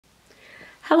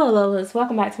Hello Lolas,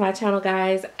 welcome back to my channel,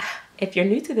 guys. If you're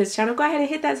new to this channel, go ahead and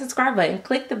hit that subscribe button,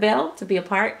 click the bell to be a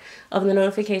part of the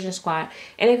notification squad.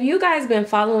 And if you guys been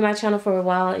following my channel for a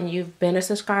while and you've been a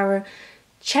subscriber,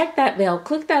 check that bell,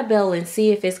 click that bell and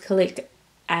see if it's clicked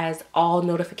as all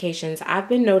notifications. I've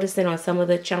been noticing on some of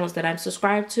the channels that I'm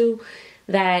subscribed to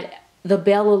that the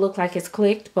bell will look like it's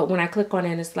clicked, but when I click on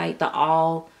it, it's like the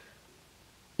all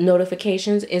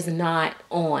notifications is not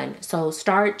on. So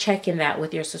start checking that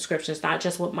with your subscriptions, not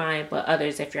just with mine but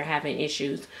others if you're having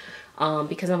issues,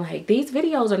 because I'm like, these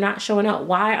videos are not showing up.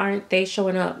 Why aren't they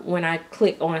showing up when I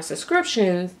click on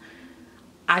subscriptions?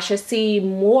 I should see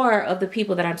more of the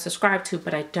people that I'm subscribed to,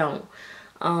 but I don't.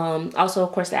 Also,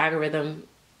 of course, the algorithm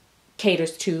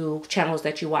caters to channels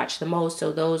that you watch the most,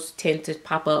 so those tend to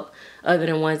pop up other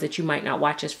than ones that you might not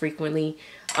watch as frequently.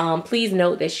 Please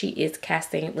note that she is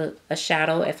casting a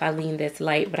shadow if I lean this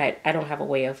light, but I don't have a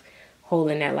way of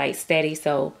holding that light steady,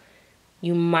 so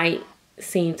you might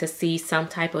seem to see some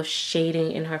type of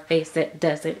shading in her face that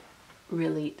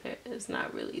is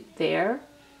not really there,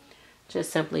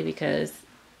 just simply because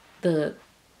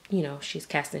she's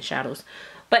casting shadows.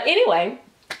 But anyway,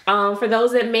 for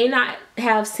those that may not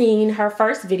have seen her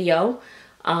first video,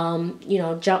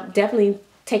 definitely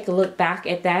take a look back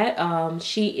at that.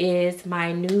 She is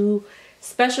my new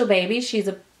special baby. She's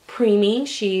a preemie.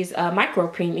 She's a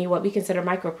micro preemie, what we consider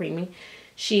micro preemie.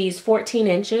 She's 14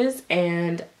 inches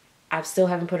and I still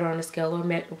haven't put her on a scale or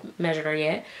measured her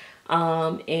yet.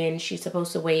 And she's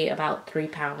supposed to weigh about 3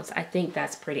 pounds. I think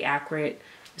that's pretty accurate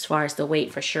as far as the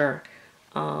weight for sure.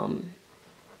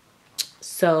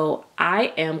 So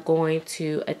I am going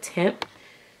to attempt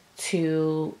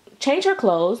to change her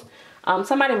clothes.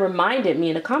 Somebody reminded me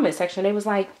in the comment section. They was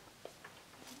like,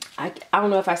 I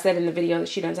don't know if I said in the video that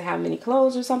she doesn't have many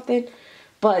clothes or something,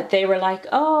 but they were like,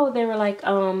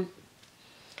 the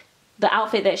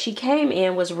outfit that she came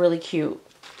in was really cute.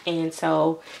 And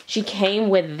so she came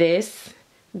with this,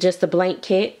 just a blank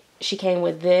kit. She came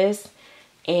with this,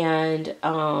 and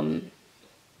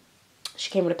she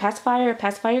came with a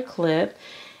pacifier clip,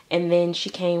 and then she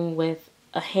came with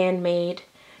a handmade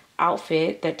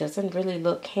outfit that doesn't really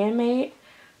look handmade,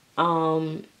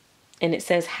 and it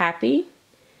says happy,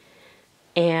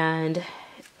 and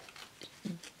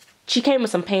she came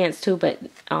with some pants too, but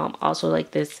also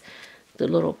like the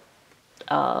little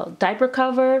diaper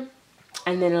cover,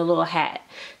 and then a little hat.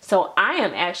 So I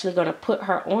am actually going to put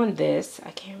her on this.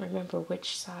 I can't remember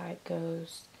which side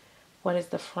goes, what is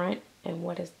the front and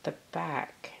what is the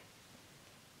back.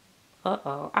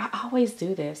 I always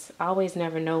do this. I always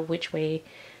never know which way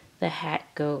the hat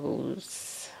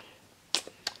goes.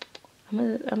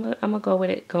 I'm gonna go with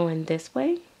it going this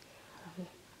way.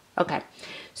 Okay,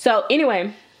 so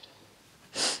anyway,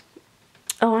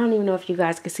 I don't even know if you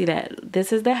guys can see that.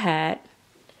 This is the hat,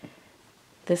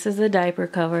 this is the diaper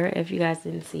cover if you guys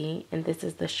didn't see, and this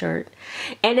is the shirt.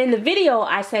 And in the video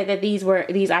I said that these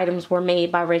items were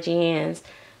made by Reggie Ann's,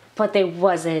 but they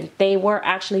wasn't. They were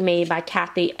actually made by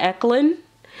Kathy Eklund,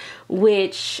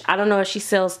 which I don't know if she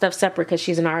sells stuff separate because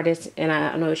she's an artist, and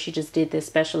I don't know if she just did this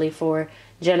specially for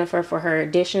Jennifer for her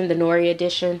edition, the Nori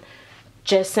edition,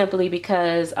 just simply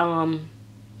because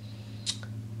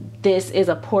this is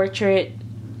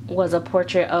was a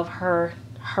portrait of her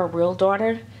real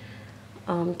daughter,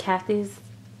 Kathy's.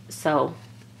 So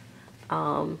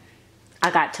I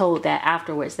got told that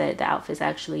afterwards that the outfits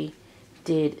actually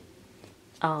did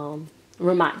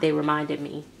they reminded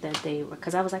me that they were,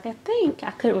 because I was like, I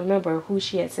couldn't remember who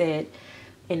she had said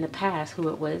in the past who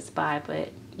it was by,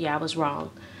 but yeah, I was wrong.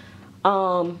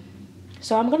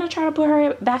 So I'm gonna try to put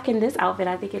her back in this outfit.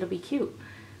 I think it'll be cute,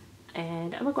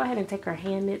 and I'm gonna go ahead and take her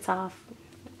hand mitts off.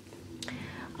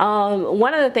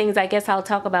 One of the things I guess I'll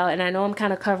talk about, and I know I'm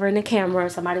kind of covering the camera,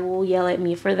 somebody will yell at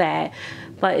me for that,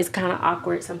 but it's kind of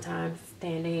awkward sometimes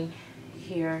standing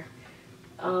here.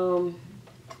 I'll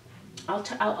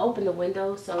open the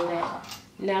window so that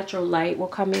natural light will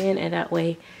come in, and that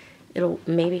way it'll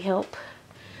maybe help.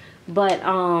 But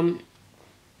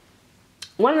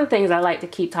one of the things I like to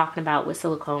keep talking about with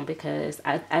silicone, because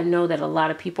I know that a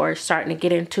lot of people are starting to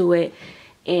get into it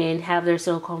and have their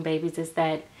silicone babies, is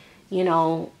that, a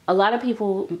lot of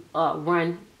people a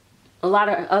lot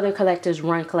of other collectors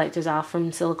run collectors off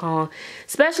from silicone,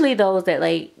 especially those that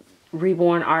like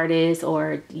reborn artists,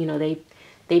 or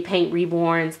they paint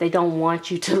reborns. They don't want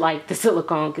you to like the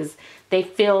silicone because they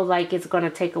feel like it's going to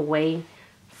take away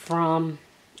from,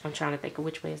 I'm trying to think of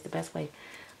which way is the best way.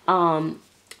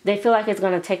 They feel like it's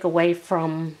going to take away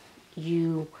from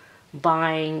you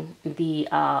buying the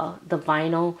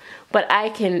vinyl. But I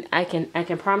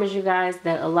can promise you guys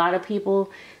that a lot of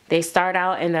people, they start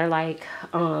out and they're like,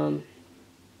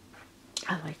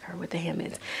 I like her with the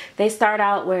handmids. They start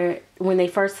out where when they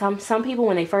first, some people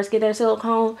when they first get their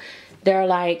silicone, they're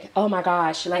like, oh my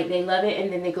gosh, like they love it,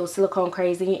 and then they go silicone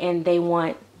crazy and they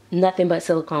want nothing but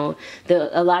silicone.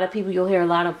 A lot of people, you'll hear a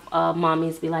lot of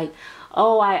mommies be like,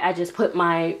 oh, I just put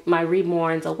my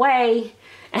reborns away,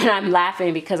 and I'm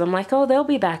laughing because I'm like, oh, they'll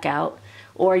be back out.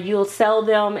 Or you'll sell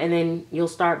them and then you'll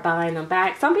start buying them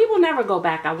back. Some people never go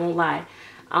back, I won't lie.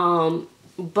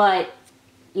 But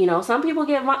you know, some people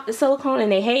get silicone and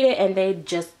they hate it and they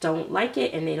just don't like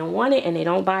it and they don't want it and they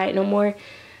don't buy it no more.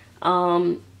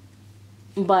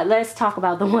 But let's talk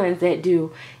about the ones that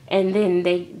do, and then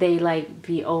they like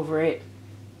be over it,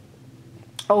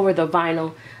 over the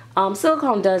vinyl.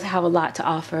 Silicone does have a lot to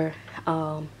offer.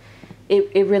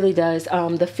 It really does.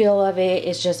 The feel of it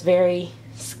is just very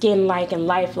skin-like and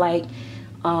lifelike.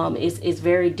 It's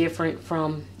very different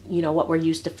from, you know, what we're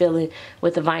used to feeling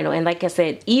with the vinyl. And like I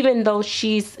said, even though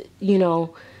she's, you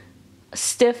know,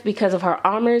 stiff because of her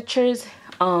armatures,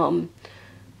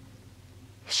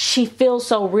 she feels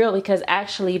so real because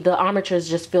actually the armatures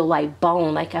just feel like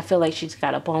bone. Like I feel like she's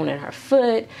got a bone in her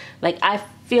foot. Like I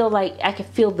feel like I can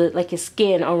feel the like his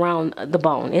skin around the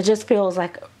bone. It just feels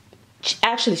like,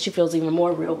 actually she feels even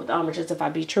more real with the armatures if I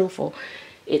be truthful.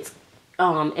 It's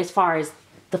as far as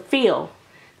the feel,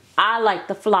 I like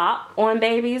the flop on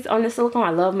babies on the silicone.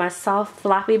 I love my soft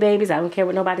floppy babies. I don't care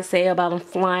what nobody say about them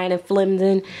flying and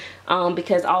flimsing,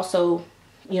 because also,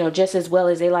 you know, just as well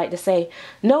as they like to say,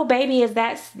 no baby is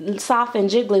that soft and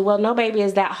jiggly. Well, no baby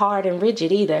is that hard and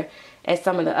rigid either as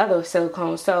some of the other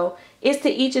silicones. So it's to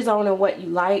each his own and what you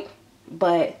like.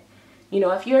 But, you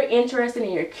know, if you're interested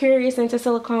and you're curious into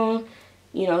silicone,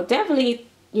 you know, definitely,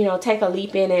 you know, take a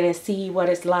leap in it and see what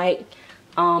it's like.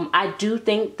 I do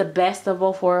think the best of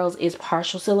both worlds is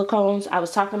partial silicones. I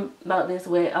was talking about this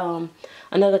with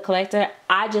another collector.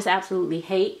 I just absolutely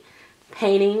hate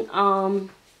painting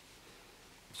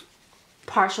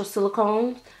partial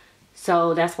silicones,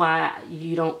 so that's why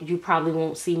you probably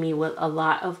won't see me with a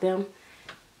lot of them.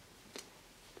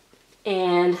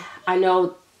 And I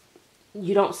know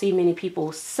you don't see many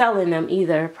people selling them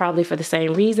either, probably for the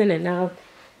same reason. And now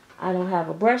I don't have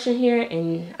a brush in here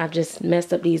and I've just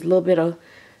messed up these little bit of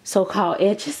so-called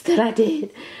edges that I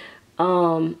did.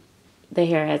 The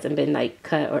hair hasn't been like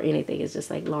cut or anything. It's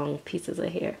just like long pieces of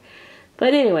hair.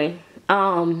 But anyway,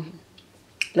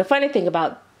 the funny thing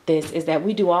about this is that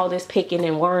we do all this picking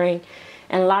and worrying,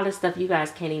 and a lot of stuff you guys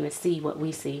can't even see what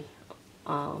we see.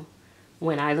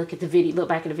 When I look at the video, look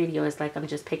back at the video, it's like I'm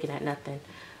just picking at nothing.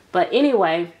 But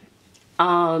anyway,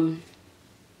 what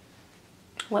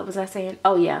was I saying?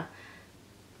 Oh yeah.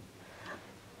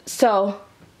 So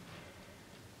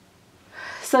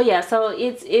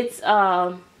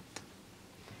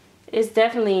it's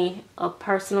definitely a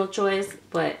personal choice,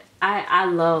 but I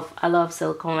love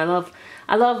silicone. I love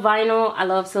vinyl. I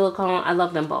love silicone. I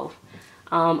love them both.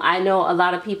 I know a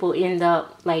lot of people end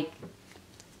up like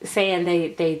saying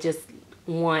they just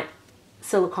want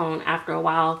silicone after a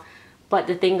while, but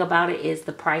the thing about it is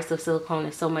the price of silicone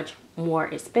is so much more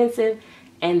expensive,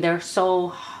 and they're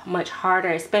so much harder,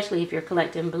 especially if you're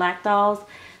collecting black dolls.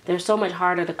 They're so much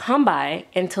harder to come by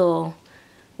until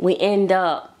we end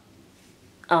up,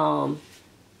 you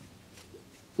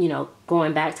know,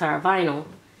 going back to our vinyl.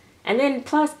 And then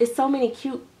plus, it's so many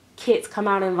cute kits come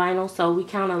out in vinyl, so we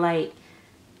kind of like,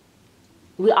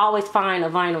 we always find a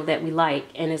vinyl that we like,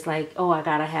 and it's like, oh, I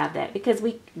gotta have that, because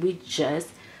we just,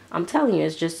 I'm telling you,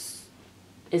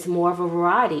 it's more of a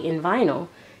variety in vinyl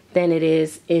than it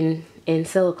is in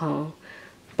silicone.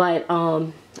 But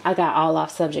I got all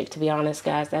off subject, to be honest,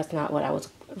 guys. That's not what I was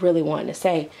really wanting to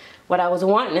say. What I was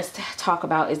wanting to talk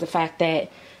about is the fact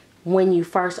that when you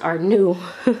first are new,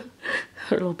 her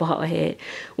little bald head,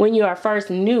 when you are first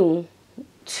new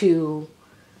to,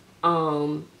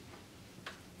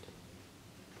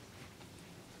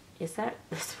 is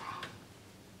that's wrong?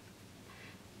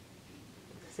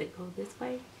 Does it go this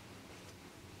way?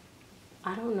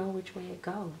 I don't know which way it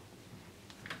goes.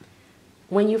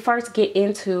 When you first get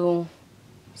into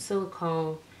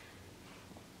silicone,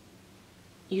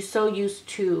 you're so used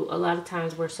to, a lot of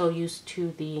times we're so used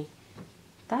to the,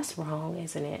 that's wrong,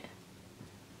 isn't it?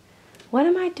 What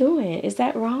am I doing? Is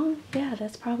that wrong? Yeah,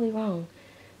 that's probably wrong.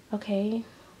 Okay.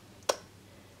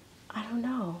 I don't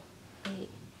know. Wait.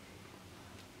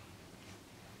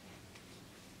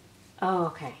 Oh,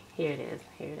 okay. Here it is.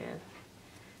 Here it is.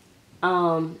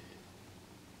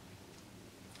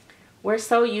 We're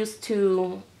so used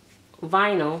to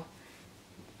vinyl,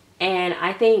 and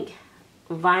I think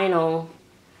vinyl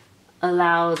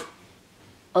allows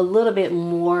a little bit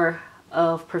more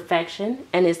of perfection.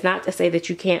 And it's not to say that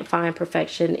you can't find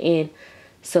perfection in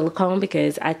silicone,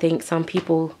 because I think some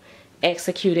people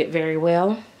execute it very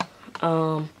well.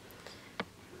 Hold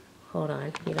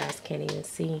on, you guys can't even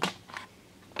see.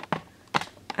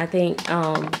 I think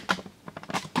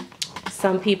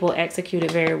some people execute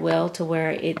it very well to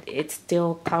where it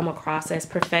still come across as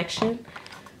perfection.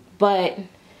 But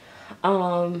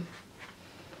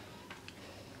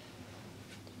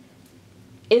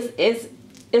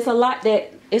it's a lot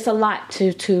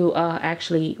to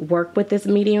actually work with this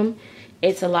medium.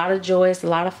 It's a lot of joy, it's a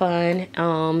lot of fun.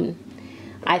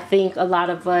 I think a lot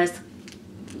of us,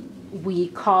 we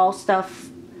call stuff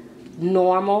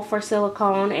normal for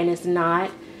silicone, and it's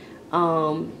not.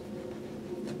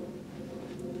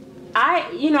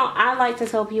 I like to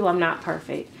tell people I'm not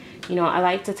perfect. I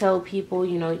like to tell people,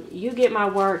 you get my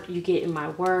work, you get in my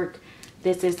work.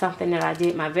 This is something that I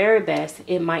did my very best.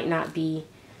 It might not be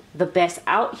the best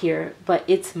out here, but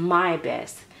it's my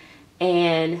best.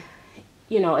 And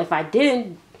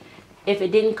if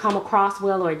it didn't come across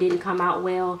well, or it didn't come out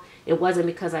well, it wasn't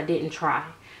because I didn't try.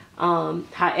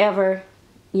 However,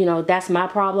 that's my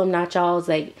problem, not y'all's.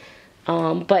 Like,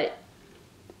 but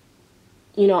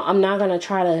I'm not gonna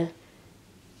try to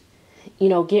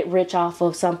get rich off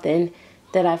of something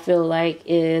that I feel like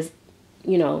is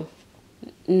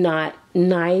not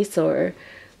nice, or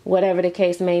whatever the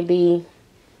case may be.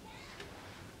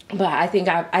 But I think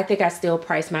I still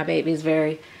price my babies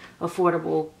very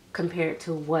affordable compared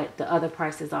to what the other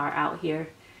prices are out here.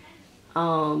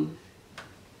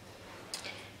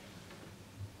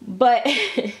 But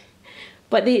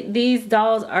these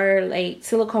dolls are like,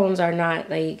 silicones are not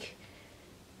like,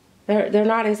 they're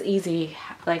not as easy,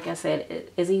 like I said,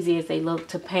 as easy as they look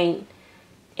to paint.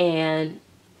 And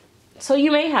so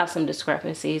you may have some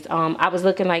discrepancies. I was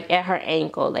looking like at her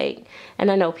ankle, like,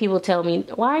 and I know people tell me,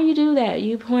 why you do that?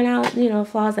 You point out,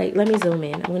 flaws. Like, let me zoom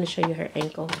in. I'm going to show you her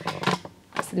ankle.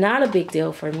 It's not a big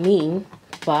deal for me,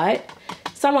 but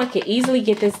someone could easily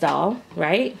get this doll,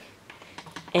 right?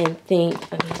 And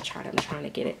think, let me try. I'm trying to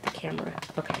get it, the camera.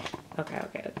 Okay.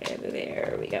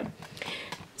 There we go.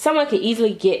 Someone could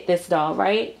easily get this doll,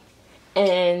 right?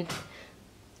 And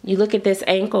you look at this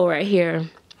ankle right here.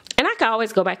 And I can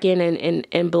always go back in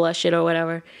and blush it or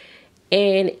whatever.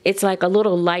 And it's like a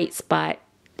little light spot.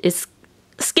 It's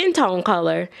skin tone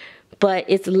color, but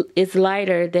it's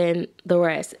lighter than the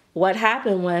rest. What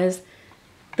happened was,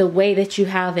 the way that you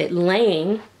have it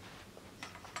laying,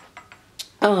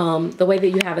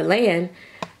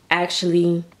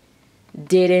 actually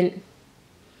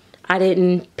I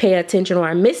didn't pay attention, or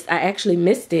I actually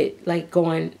missed it, like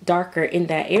going darker in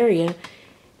that area.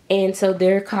 And so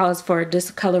there caused for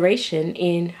discoloration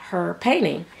in her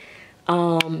painting.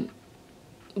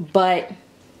 But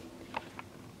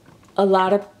a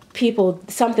lot of people,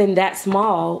 something that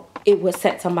small, it would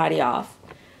set somebody off.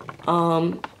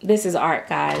 This is art,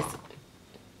 guys.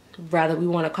 Whether we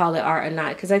want to call it art or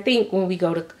not. Because I think when we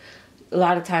go to, a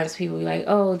lot of times people be like,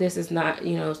 oh, this is not, such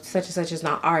and such is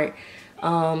not art.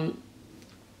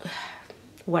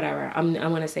 Whatever. I'm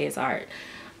going to say it's art.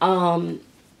 I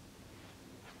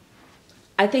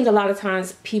think a lot of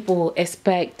times people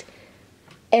expect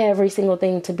every single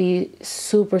thing to be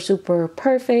super, super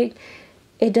perfect.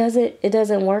 It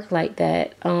doesn't work like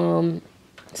that.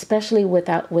 Especially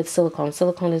with silicone.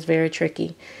 Silicone is very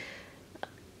tricky.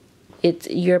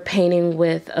 You're painting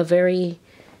with a very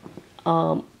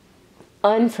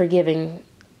unforgiving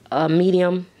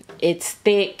medium. It's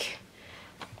thick.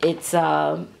 It's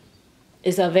a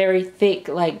very thick,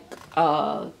 like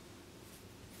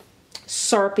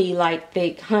syrupy, like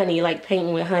thick honey, like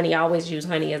painting with honey. I always use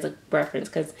honey as a reference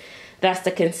because that's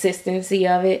the consistency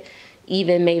of it.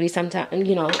 Even maybe sometimes,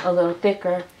 a little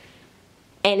thicker.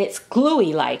 And it's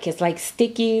gluey, like it's like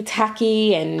sticky,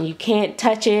 tacky, and you can't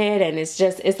touch it. And it's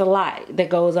a lot that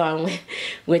goes on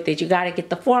with it. You got to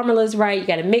get the formulas right. You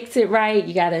got to mix it right.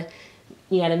 You got to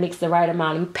mix the right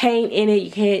amount of paint in it. You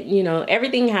can't,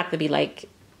 everything has to be like,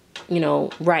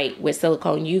 right with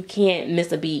silicone. You can't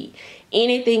miss a beat.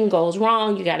 Anything goes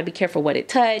wrong, you got to be careful what it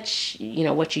touch,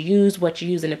 what you use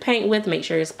in the paint with, make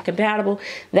sure it's compatible.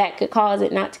 That could cause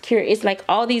it not to cure. It's like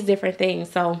all these different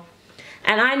things. So,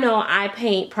 and I know I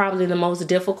paint probably the most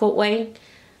difficult way,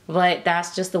 but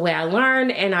that's just the way I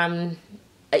learned. And I'm,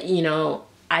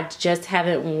 I just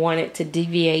haven't wanted to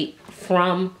deviate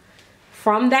from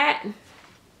that.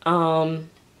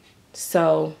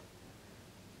 So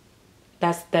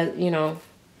that's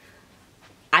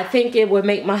I think it would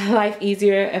make my life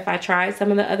easier if I tried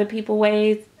some of the other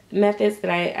methods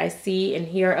that I see and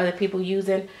hear other people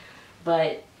using,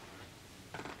 but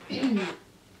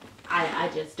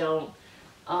I just don't.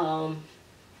 I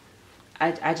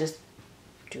just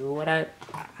do what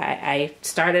I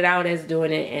started out as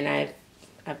doing it, and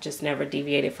I've just never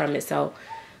deviated from it. So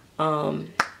I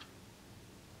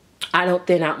don't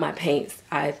thin out my paints.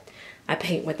 I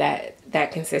paint with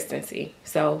that consistency.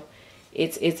 So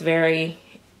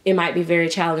it might be very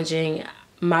challenging.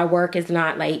 My work is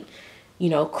not like, you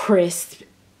know, crisp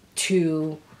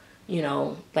to, you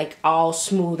know, like all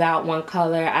smooth out one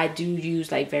color. I do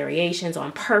use like variations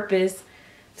on purpose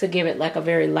to give it like a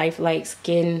very lifelike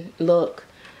skin look.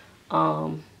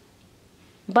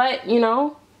 But you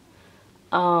know,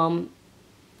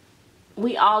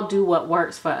 we all do what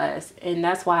works for us, and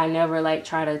that's why I never like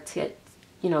try to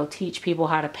you know, teach people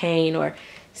how to paint or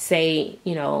say,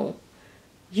 you know,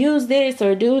 use this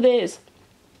or do this,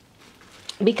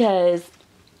 because,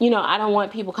 you know, I don't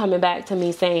want people coming back to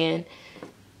me saying,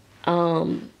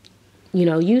 you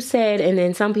know, you said, and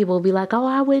then some people will be like, oh,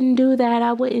 I wouldn't do that.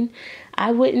 I wouldn't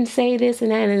say this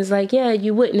and that. And it's like, yeah,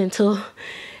 you wouldn't until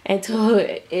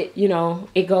it, you know,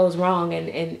 it goes wrong,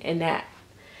 and that,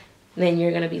 then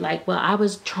you're going to be like, well, I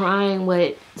was trying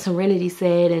what Serenity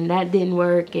said and that didn't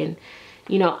work. And,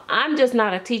 you know, I'm just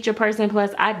not a teacher person.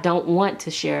 Plus, I don't want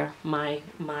to share my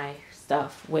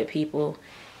stuff with people.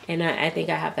 And I think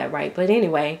I have that right. But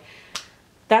anyway,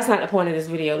 that's not the point of this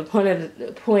video.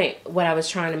 The point what I was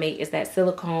trying to make is that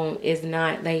silicone is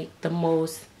not like the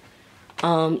most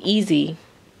easy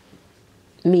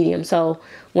medium. So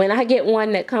when I get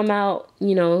one that come out,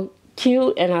 you know,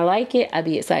 cute and I like it, I'd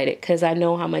be excited because I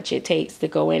know how much it takes to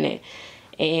go in it.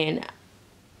 And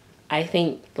I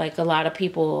think like a lot of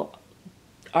people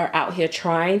are out here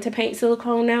trying to paint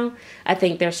silicone now. I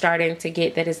think they're starting to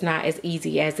get that it's not as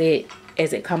easy as it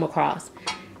come across.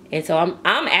 And so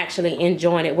I'm actually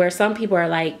enjoying it, where some people are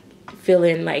like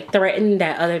feeling like threatened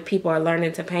that other people are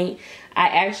learning to paint. I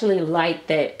actually like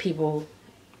that people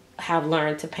have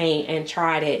learned to paint and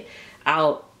tried it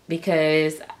out,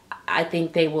 because I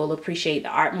think they will appreciate the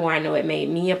art more. I know it made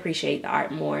me appreciate the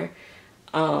art more.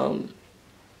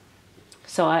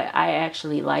 So I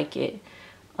actually like it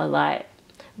a lot.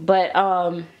 But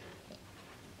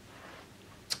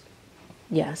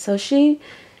yeah, so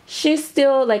she's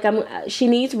still like, she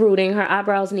needs rooting. Her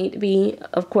eyebrows need to be,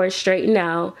 of course, straightened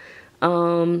out.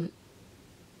 I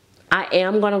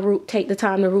am gonna take the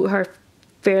time to root her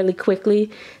fairly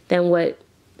quickly than what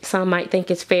some might think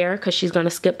is fair, because she's gonna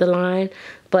skip the line.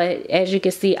 But as you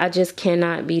can see, I just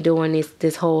cannot be doing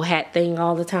this whole hat thing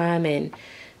all the time, and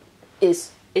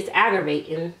it's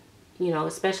aggravating, you know,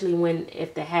 especially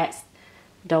if the hats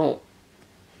don't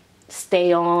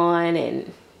stay on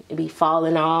and be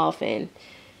falling off, and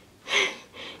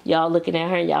y'all looking at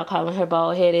her and y'all calling her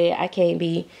bald headed. I can't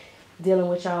be dealing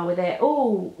with y'all with that.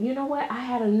 Oh, you know what? I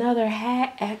had another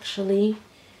hat actually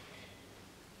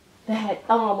that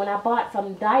when I bought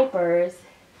some diapers,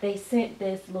 they sent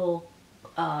this little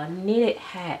knitted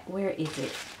hat. Where is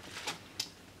it?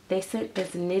 They sent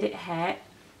this knitted hat.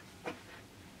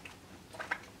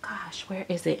 Gosh, where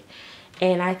is it?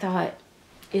 And I thought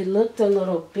it looked a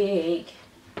little big,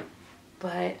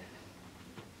 but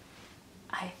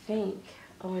I think,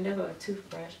 oh, and there goes a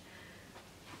toothbrush.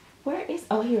 Where is,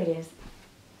 oh, here it is.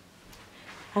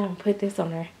 I don't put this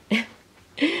on her. I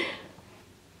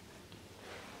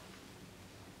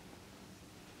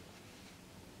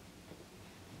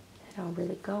don't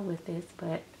really go with this,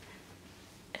 but,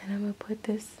 and I'm gonna put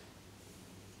this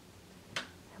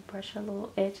and brush her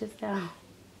little edges down.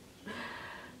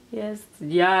 Yes,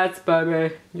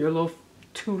 baby, your little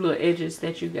two little edges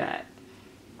that you got.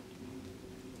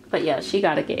 But yeah, she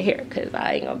gotta get hair, because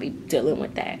I ain't gonna be dealing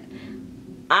with that.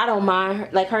 I don't mind her,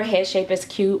 like her head shape is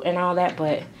cute and all that,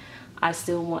 but I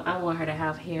want her to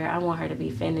have hair. I want her to be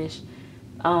finished.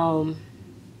 But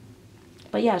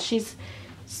yeah, she's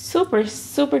super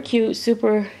cute,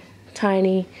 super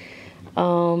tiny.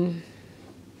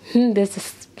 This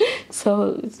is,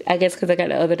 so I guess because I got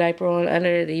the other diaper on under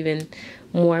it even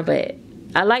more, but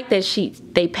I like that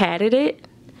they padded it,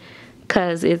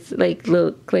 because it's like,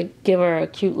 look, like give her a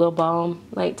cute little balm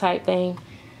like type thing.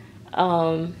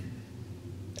 I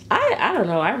don't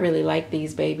know, I really like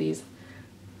these babies.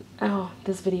 Oh,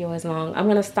 this video is long. I'm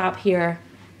gonna stop here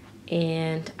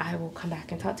and I will come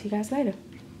back and talk to you guys later.